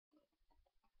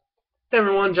Hey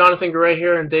everyone, Jonathan Garay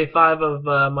here on day 5 of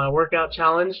my workout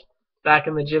challenge. Back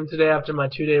in the gym today after my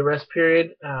 2-day rest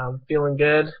period. Feeling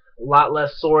good, a lot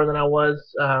less sore than I was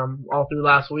all through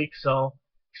last week, so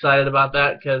excited about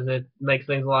that because it makes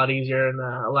things a lot easier and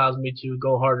allows me to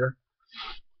go harder.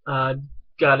 Uh,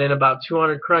 got in about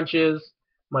 200 crunches,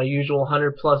 my usual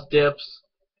 100 plus dips.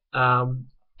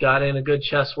 Got in a good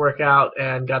chest workout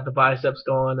and got the biceps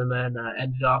going, and then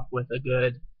ended off with a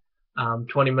good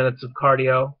 20 minutes of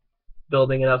cardio,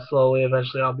 building it up slowly.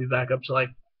 Eventually, I'll be back up to like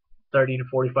 30 to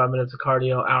 45 minutes of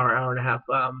cardio, hour and a half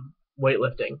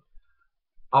weightlifting.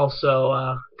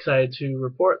 Also, excited to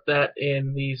report that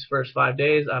in these first 5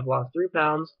 days, I've lost 3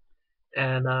 pounds,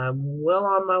 and I'm well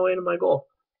on my way to my goal.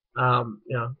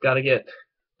 Got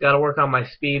to work on my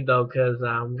speed though, because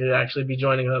I'm gonna actually be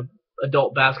joining a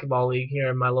adult basketball league here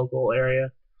in my local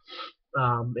area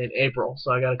in April.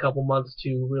 So I got a couple months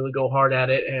to really go hard at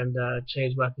it and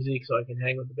change my physique so I can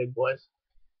hang with the big boys.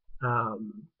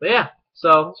 But yeah,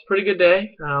 so it's a pretty good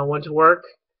day. Went to work,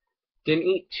 didn't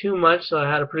eat too much, so I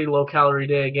had a pretty low calorie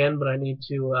day again. But I need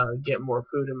to get more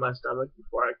food in my stomach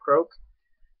before I croak,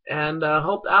 and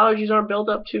hope the allergies aren't built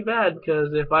up too bad.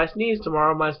 Because if I sneeze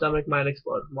tomorrow, my stomach might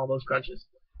explode from all those crunches.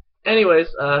 Anyways,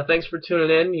 thanks for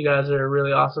tuning in. You guys are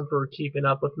really awesome for keeping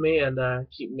up with me and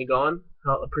keeping me going.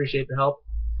 I appreciate the help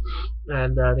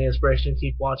and the inspiration to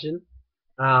keep watching.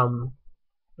 Um,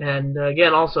 and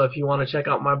again, also, if you want to check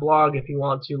out my blog, if you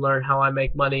want to learn how I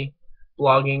make money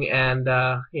blogging and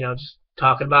just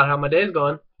talking about how my day's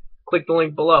going, click the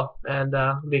link below, and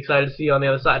I'll be excited to see you on the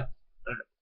other side.